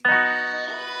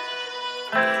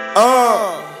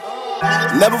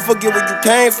Never forget where you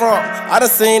came from. I done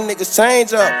seen niggas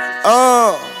change up.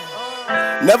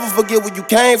 Never forget where you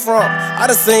came from. I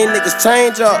done seen niggas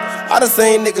change up. I done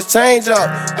seen niggas change up.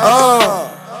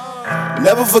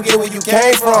 Never forget where you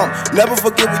came from. Never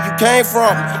forget where you came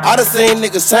from. I done seen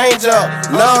niggas change up.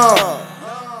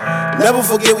 Never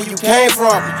forget where you came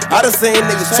from. I done seen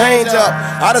niggas change up.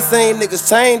 I done seen niggas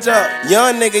change up.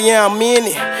 Young nigga, yeah, I'm in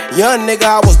it. Young nigga,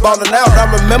 I was ballin' out. I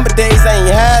remember days I ain't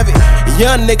have it.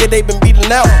 Young nigga, they been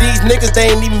beatin' out. These niggas,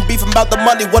 they ain't even beefin' about the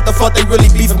money. What the fuck they really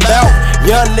beefin' about?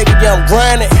 Young nigga, yeah, I'm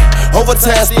grindin'.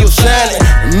 Overtime still shining.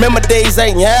 Remember days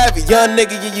I ain't have it. Young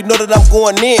nigga, yeah, you know that I'm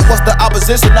going in. What's the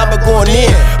opposition? I've been going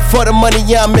in. For the money,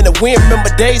 yeah, I'm in the win.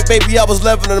 Remember days, baby, I was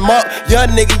leveling them up.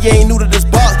 Young nigga, yeah, ain't new to this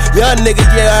box. Young nigga,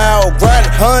 yeah, I was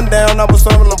grinding. Hun down, I was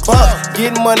serving them bucks.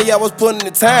 Getting money, I was putting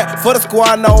in time. For the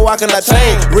squad, no, I cannot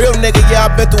change. Real nigga, yeah,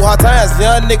 I been through hard times.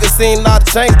 Young nigga seen a lot of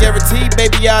change. Guaranteed,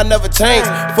 baby, I'll never change.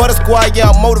 For the squad,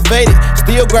 yeah, I'm motivated.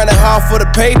 Still grinding hard for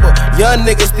the paper. Young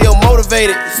nigga still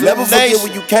motivated. Never forget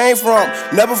where you came from.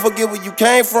 Never forget where you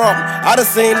came from. I done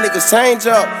seen niggas change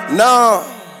up. Nah.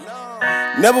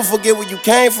 Never forget where you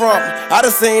came from. I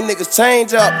done seen niggas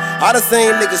change up. I done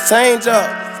seen niggas change up.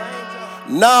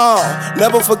 No,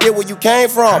 never forget where you came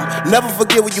from. Never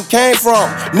forget where you came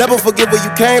from. Never forget where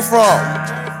you came from.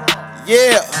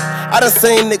 Yeah, I done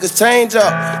seen niggas change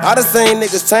up. I done seen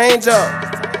niggas change up.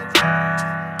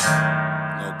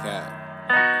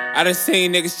 I done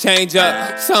seen niggas change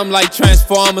up, something like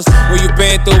Transformers. When you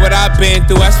been through what I've been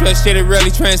through, I swear shit, it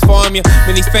really transform you.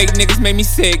 Man, these fake niggas make me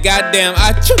sick, goddamn,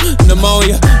 I chew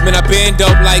pneumonia. Man, I been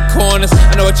dope like corners.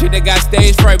 I know a chick that got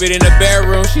stage fright, but in the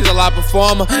bedroom, she's a lot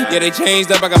performer. Yeah, they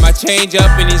changed up, I got my change up.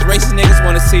 And these racist niggas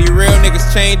wanna see real niggas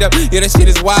chained up. Yeah, that shit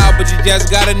is wild, but you just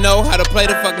gotta know how to play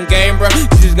the fucking game, bro. You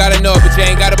just gotta know it, but you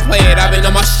ain't gotta play it. I've been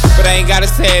on my shit, but I ain't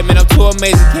gotta say it. Man, I'm too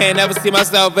amazing, can't never see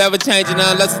myself ever changing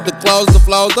unless it's the clothes, the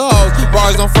flows, the hoes.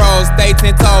 Bars on froze, stay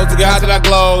 10 toes, the guys that I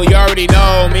glow. You already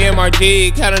know, me and Margie,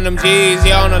 counting them G's,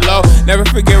 yeah, on the low. Never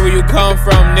forget where you come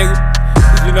from, nigga,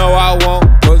 cause you know I won't,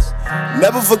 puss.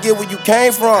 Never forget where you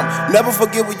came from. Never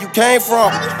forget where you came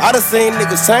from. I done seen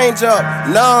niggas change up.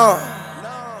 Nah.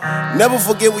 Never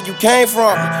forget where you came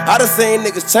from. I done seen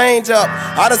niggas change up.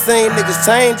 I done seen niggas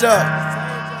change up.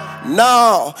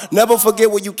 No, never forget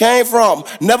where you came from.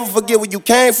 Never forget where you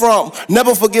came from.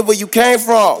 Never forget where you came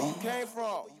from.